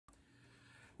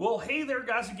Well, hey there,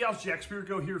 guys and gals. Jack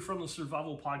Spirko here from the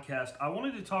Survival Podcast. I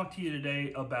wanted to talk to you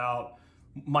today about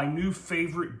my new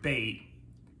favorite bait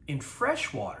in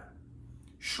freshwater,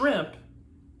 shrimp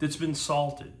that's been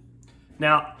salted.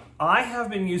 Now, I have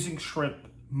been using shrimp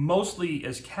mostly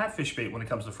as catfish bait when it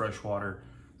comes to freshwater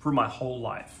for my whole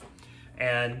life.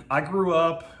 And I grew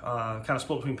up kind of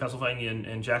split between Pennsylvania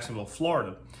and Jacksonville,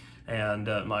 Florida. And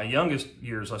my youngest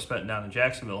years I spent down in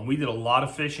Jacksonville, and we did a lot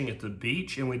of fishing at the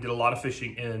beach, and we did a lot of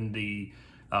fishing in the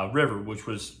river, which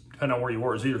was, depending on where you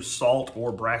were, it was either salt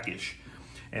or brackish.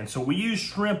 And so we used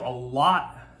shrimp a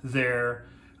lot there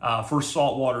for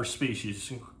saltwater species.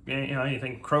 You know,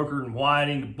 anything croaker and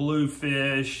whiting,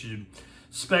 bluefish,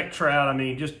 speck trout, I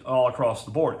mean, just all across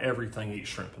the board, everything eats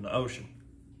shrimp in the ocean.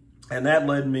 And that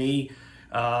led me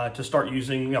to start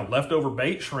using leftover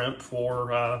bait shrimp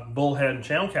for bullhead and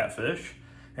channel catfish,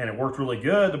 and it worked really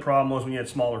good. The problem was when you had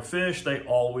smaller fish, they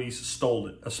always stole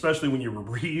it, especially when you were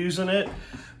reusing it.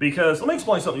 Because let me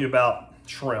explain something about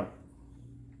shrimp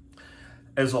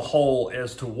as a whole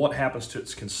as to what happens to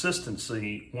its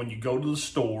consistency when you go to the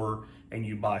store and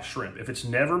you buy shrimp. If it's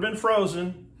never been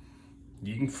frozen,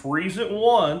 you can freeze it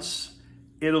once.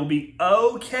 It'll be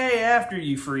okay after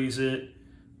you freeze it,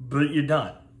 but you're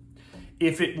done.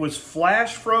 If it was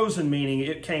flash frozen, meaning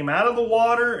it came out of the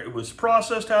water, it was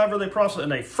processed however they processed it,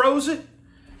 and they froze it,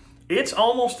 it's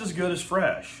almost as good as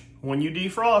fresh when you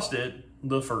defrost it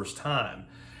the first time.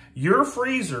 Your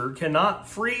freezer cannot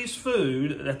freeze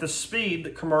food at the speed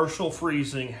that commercial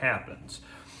freezing happens.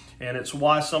 And it's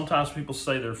why sometimes people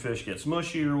say their fish gets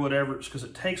mushy or whatever. It's because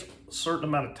it takes a certain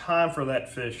amount of time for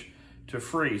that fish to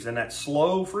freeze. And that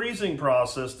slow freezing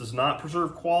process does not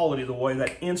preserve quality the way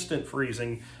that instant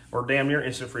freezing or damn near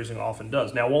instant freezing often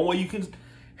does. Now, one way you can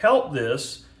help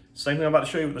this, same thing I'm about to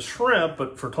show you with the shrimp,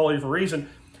 but for a totally different reason,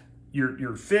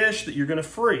 your fish that you're gonna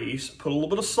freeze, put a little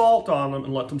bit of salt on them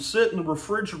and let them sit in the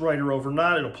refrigerator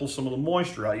overnight. It'll pull some of the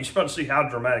moisture out. You're about to see how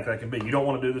dramatic that can be. You don't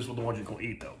wanna do this with the ones you can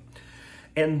eat though.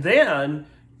 And then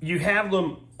you have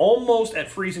them almost at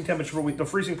freezing temperature. The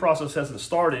freezing process hasn't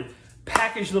started.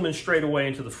 Package them in straight away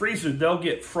into the freezer. They'll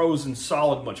get frozen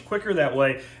solid much quicker that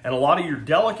way. And a lot of your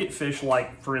delicate fish,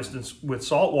 like for instance with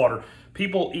saltwater,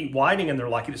 people eat whiting and they're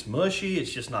like, it's mushy,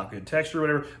 it's just not good texture or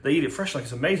whatever. They eat it fresh like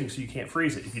it's amazing, so you can't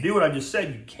freeze it. If you do what I just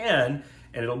said, you can,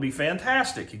 and it'll be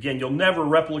fantastic. Again, you'll never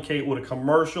replicate what a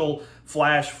commercial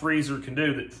flash freezer can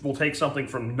do that will take something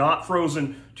from not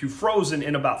frozen to frozen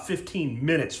in about 15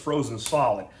 minutes, frozen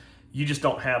solid. You just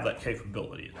don't have that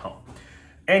capability at home.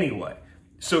 Anyway,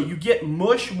 so you get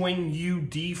mush when you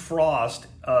defrost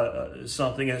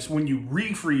something, and it's when you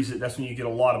refreeze it, that's when you get a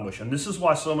lot of mush. And this is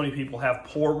why so many people have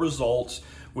poor results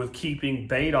with keeping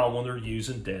bait on when they're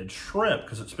using dead shrimp,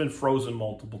 because it's been frozen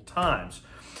multiple times.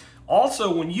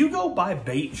 Also, when you go buy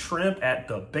bait shrimp at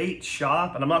the bait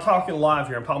shop, and I'm not talking live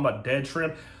here, I'm talking about dead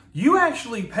shrimp, you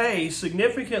actually pay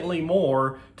significantly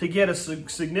more to get a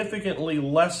significantly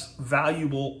less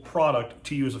valuable product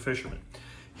to you as a fisherman.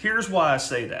 Here's why I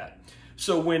say that.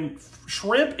 So when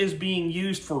shrimp is being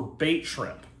used for bait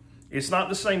shrimp, it's not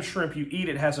the same shrimp you eat.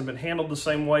 It hasn't been handled the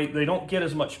same way. They don't get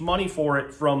as much money for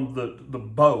it from the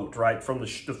boat, right? From the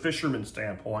fisherman's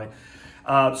standpoint.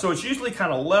 So it's usually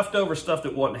kind of leftover stuff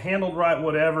that wasn't handled right,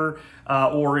 whatever,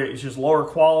 or it's just lower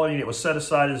quality and it was set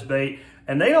aside as bait.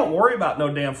 And they don't worry about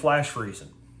no damn flash freezing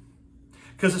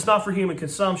because it's not for human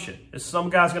consumption. It's some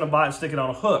guy's going to buy it and stick it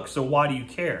on a hook. So why do you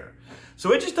care?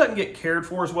 So it just doesn't get cared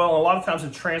for as well. And a lot of times in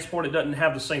transport, it doesn't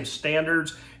have the same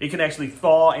standards. It can actually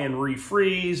thaw and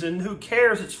refreeze, and who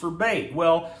cares? It's for bait.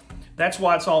 Well, that's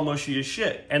why it's all mushy as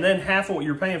shit. And then half of what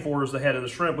you're paying for is the head of the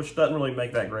shrimp, which doesn't really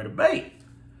make that great a bait.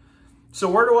 So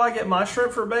where do I get my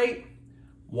shrimp for bait?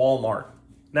 Walmart.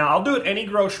 Now, I'll do it any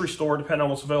grocery store, depending on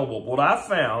what's available. What I've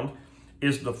found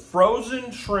is the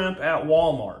frozen shrimp at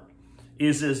Walmart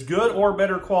is as good or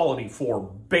better quality for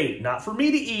bait, not for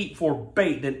me to eat, for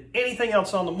bait, than anything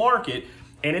else on the market,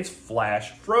 and it's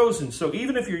flash frozen. So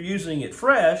even if you're using it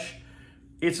fresh,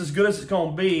 it's as good as it's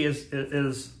going to be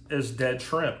as dead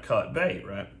shrimp cut bait,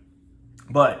 right?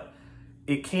 But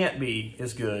it can't be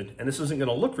as good, and this isn't going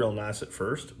to look real nice at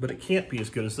first, but it can't be as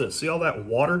good as this. See all that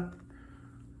water?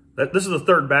 This is the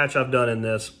third batch I've done in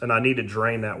this, and I need to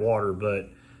drain that water, but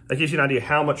that gives you an idea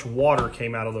how much water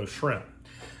came out of those shrimp.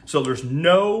 So there's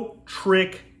no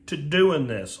trick to doing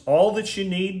this. All that you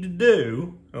need to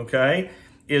do, okay,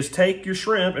 is take your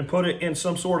shrimp and put it in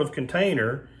some sort of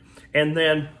container and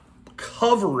then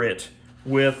cover it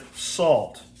with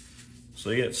salt.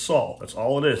 See, it's salt. That's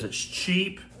all it is. It's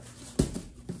cheap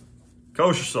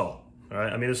kosher salt. All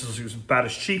right, I mean, this is about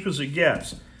as cheap as it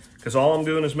gets because all I'm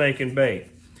doing is making bait.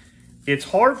 It's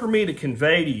hard for me to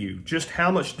convey to you just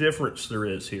how much difference there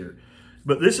is here.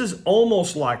 But this is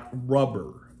almost like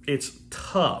rubber. It's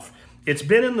tough. It's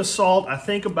been in the salt, I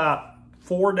think, about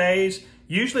 4 days.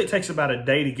 Usually it takes about a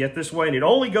day to get this way, and it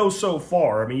only goes so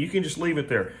far. I mean, you can just leave it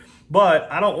there.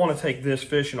 But I don't want to take this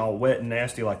fishing all wet and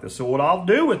nasty like this. So what I'll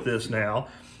do with this now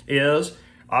is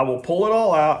I will pull it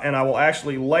all out, and I will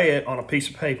actually lay it on a piece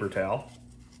of paper towel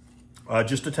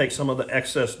just to take some of the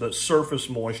excess, the surface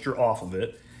moisture off of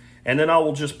it. And then I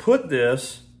will just put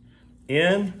this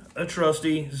in a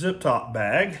trusty zip top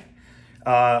bag,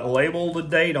 label the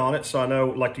date on it so I know,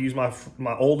 like, to use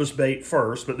my oldest bait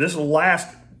first. But this will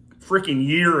last freaking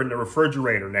year in the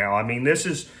refrigerator now. I mean, this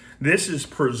is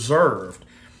preserved.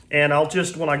 And I'll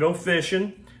just, when I go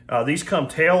fishing, these come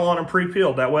tail on and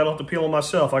pre-peeled. That way I don't have to peel them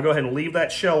myself. I go ahead and leave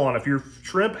that shell on. If your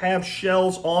shrimp have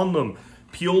shells on them,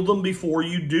 peel them before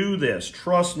you do this.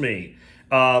 Trust me.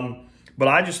 But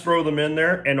I just throw them in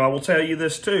there, and I will tell you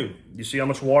this too. You see how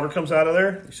much water comes out of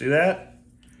there? You see that?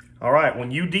 All right, when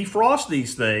you defrost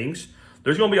these things,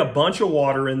 there's gonna be a bunch of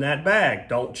water in that bag.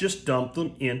 Don't just dump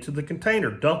them into the container.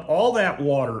 Dump all that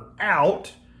water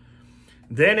out,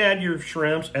 then add your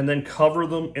shrimps, and then cover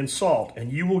them in salt,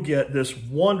 and you will get this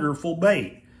wonderful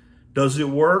bait. Does it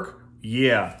work?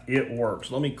 Yeah, it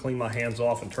works. Let me clean my hands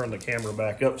off and turn the camera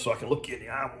back up so I can look you in the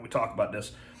eye when we talk about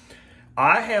this.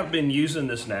 I have been using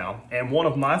this now, and one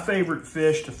of my favorite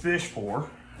fish to fish for,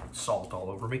 salt all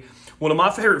over me, one of my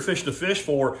favorite fish to fish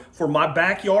for my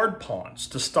backyard ponds,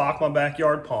 to stock my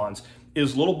backyard ponds,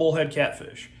 is little bullhead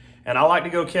catfish. And I like to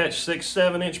go catch 6,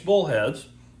 7 inch bullheads,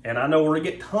 and I know where to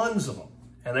get tons of them.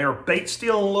 And they are bait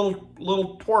stealing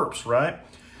little twerps, right?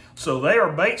 So they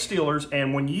are bait stealers,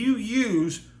 and when you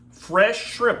use fresh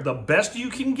shrimp, the best you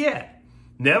can get,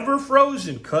 never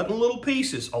frozen, cut in little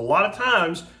pieces. A lot of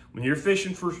times, when you're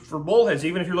fishing for bullheads,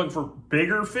 even if you're looking for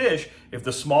bigger fish, if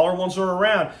the smaller ones are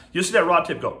around, you'll see that rod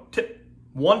tip go, tip,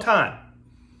 one time.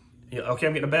 Okay,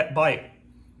 I'm getting a bite.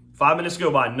 5 minutes go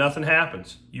by, nothing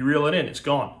happens. You reel it in, it's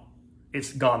gone.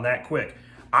 It's gone that quick.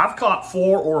 I've caught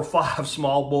 4 or 5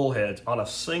 small bullheads on a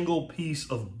single piece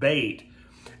of bait,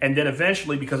 and then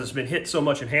eventually, because it's been hit so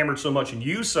much and hammered so much and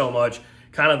used so much,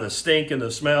 kind of the stink and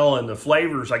the smell and the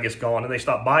flavors, I guess, gone, and they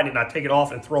stop biting it, and I take it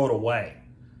off and throw it away.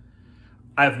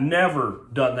 I've never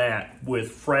done that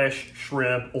with fresh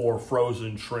shrimp or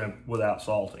frozen shrimp without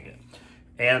salting it.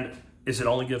 And is it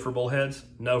only good for bullheads?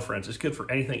 No, friends. It's good for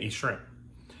anything eats shrimp.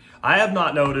 I have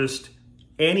not noticed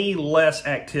any less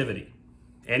activity,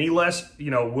 any less,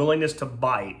 willingness to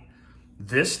bite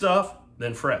this stuff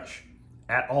than fresh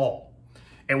at all.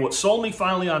 And what sold me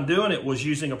finally on doing it was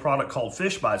using a product called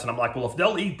Fish Bites. And I'm like, well, if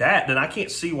they'll eat that, then I can't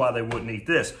see why they wouldn't eat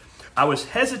this. I was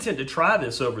hesitant to try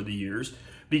this over the years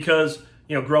because,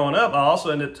 growing up, I also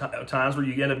ended up times where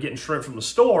you end up getting shrimp from the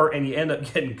store and you end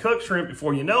up getting cooked shrimp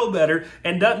before you know better,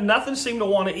 and nothing seemed to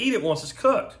want to eat it once it's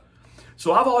cooked.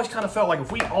 So I've always kind of felt like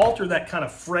if we alter that kind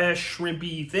of fresh,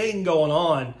 shrimpy thing going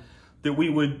on, that we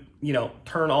would,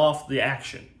 turn off the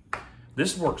action.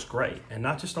 This works great, and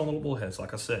not just on little bullheads,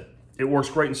 like I said. It works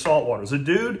great in saltwater. There's a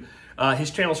dude,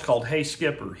 his channel's called Hey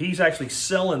Skipper. He's actually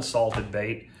selling salted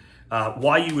bait.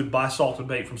 Why you would buy salted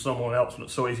bait from someone else when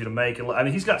it's so easy to make. And I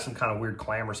mean, he's got some kind of weird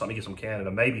clam or something he gets from Canada,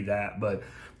 maybe that, but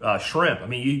shrimp, I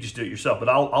mean, you can just do it yourself. But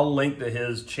I'll link to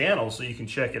his channel so you can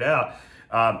check it out.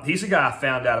 He's a guy I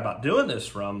found out about doing this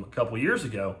from a couple of years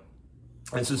ago.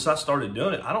 And since I started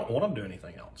doing it, I don't want to do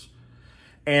anything else.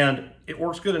 And it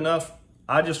works good enough.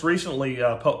 I just recently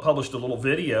published a little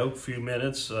video,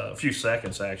 a few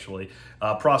seconds actually,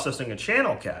 processing a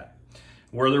channel cat,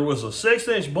 where there was a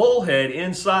 6-inch bullhead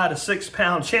inside a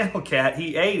 6-pound channel cat.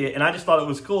 He ate it, and I just thought it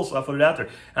was cool, so I put it out there.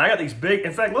 And I got these big,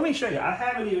 in fact, let me show you. I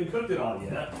haven't even cooked it all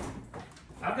yet.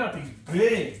 I've got these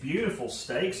big, beautiful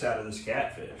steaks out of this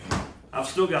catfish. I've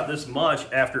still got this much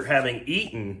after having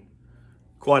eaten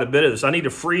quite a bit of this. I need to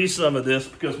freeze some of this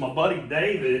because my buddy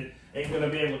David ain't going to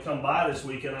be able to come by this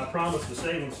weekend. I promised to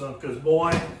save him some because,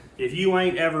 boy, if you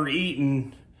ain't ever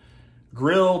eaten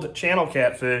grilled channel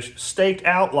catfish staked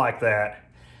out like that,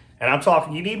 and I'm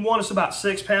talking, you need one that's about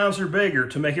 6 pounds or bigger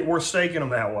to make it worth staking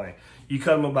them that way. You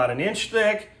cut them about 1 inch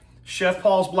thick, Chef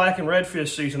Paul's black and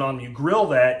redfish season on them, you grill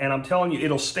that, and I'm telling you,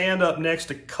 it'll stand up next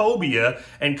to cobia,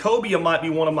 and cobia might be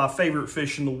one of my favorite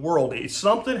fish in the world. If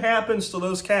something happens to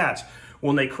those cats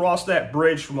when they cross that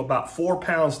bridge from about 4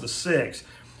 pounds to 6,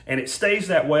 and it stays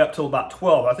that way up till about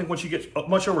 12. I think once you get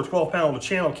much over 12 pounds with a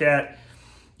channel cat,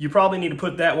 you probably need to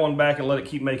put that one back and let it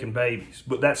keep making babies.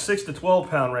 But that 6 to 12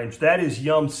 pound range, that is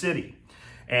Yum City.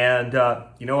 And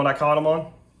you know what I caught them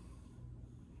on?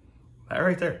 That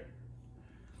right there.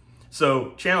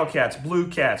 So channel cats, blue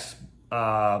cats,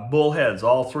 bullheads,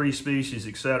 all 3 species,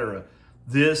 etc.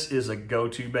 This is a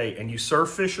go-to bait. And you surf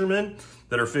fishermen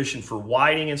that are fishing for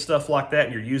whiting and stuff like that,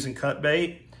 and you're using cut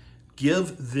bait,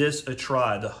 give this a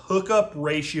try. The hookup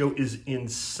ratio is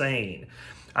insane.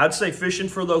 I'd say fishing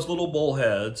for those little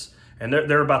bullheads, and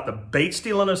they're about the bait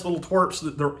stealingest little twerps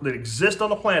that exist on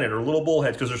the planet, are little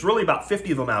bullheads, because there's really about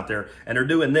 50 of them out there, and they're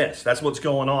doing this. That's what's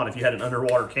going on if you had an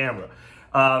underwater camera.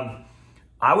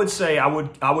 I would say I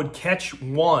would catch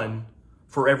 1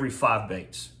 for every 5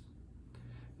 baits.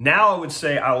 Now I would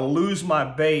say I'll lose my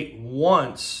bait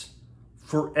once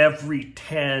for every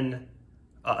 10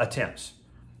 attempts.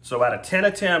 So out of 10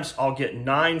 attempts, I'll get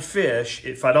 9 fish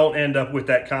if I don't end up with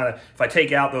that kind of, if I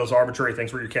take out those arbitrary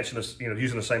things where you're catching this,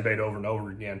 using the same bait over and over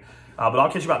again. But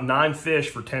I'll catch about 9 fish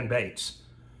for 10 baits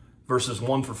versus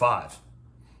 1 for 5.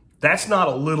 That's not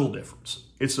a little difference.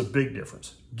 It's a big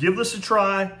difference. Give this a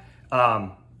try.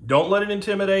 Don't let it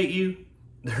intimidate you.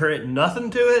 There ain't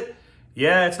nothing to it.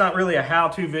 Yeah, it's not really a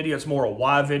how-to video. It's more a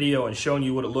why video and showing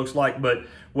you what it looks like. But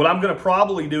what I'm going to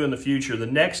probably do in the future, the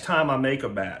next time I make a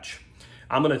batch,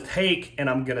 I'm going to take and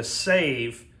I'm going to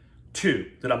save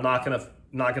 2 that I'm not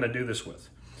going to do this with.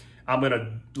 I'm going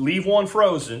to leave 1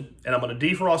 frozen, and I'm going to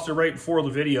defrost it right before the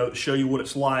video to show you what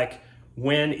it's like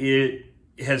when it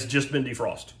has just been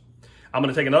defrosted. I'm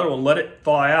going to take another one, let it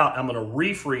thaw out. I'm going to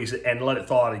refreeze it and let it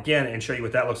thaw out again and show you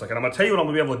what that looks like. And I'm going to tell you what I'm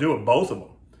going to be able to do with both of them.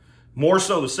 More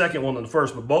so the second one than the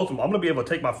first, but both of them. I'm going to be able to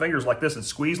take my fingers like this and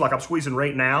squeeze like I'm squeezing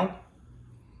right now.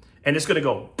 And it's going to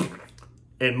go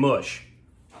and mush.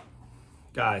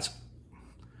 Guys,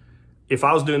 if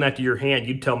I was doing that to your hand,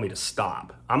 you'd tell me to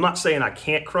stop. I'm not saying I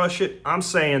can't crush it. I'm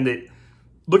saying that,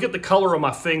 look at the color of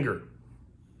my finger. Do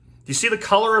you see the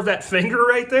color of that finger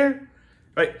right there?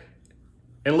 Right?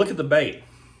 And look at the bait.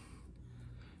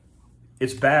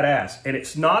 It's badass. And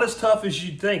it's not as tough as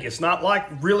you'd think. It's not like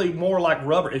really more like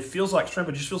rubber. It feels like shrimp.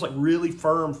 It just feels like really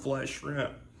firm flesh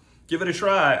shrimp. Give it a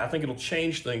try. I think it'll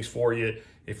change things for you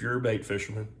if you're a bait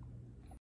fisherman.